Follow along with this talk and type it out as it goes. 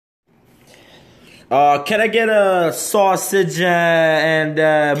Can I get a sausage and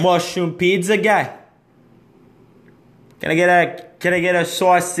mushroom pizza, guy? Can I get a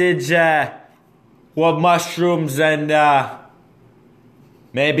sausage with mushrooms and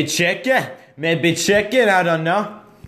maybe chicken? Maybe chicken, I don't know.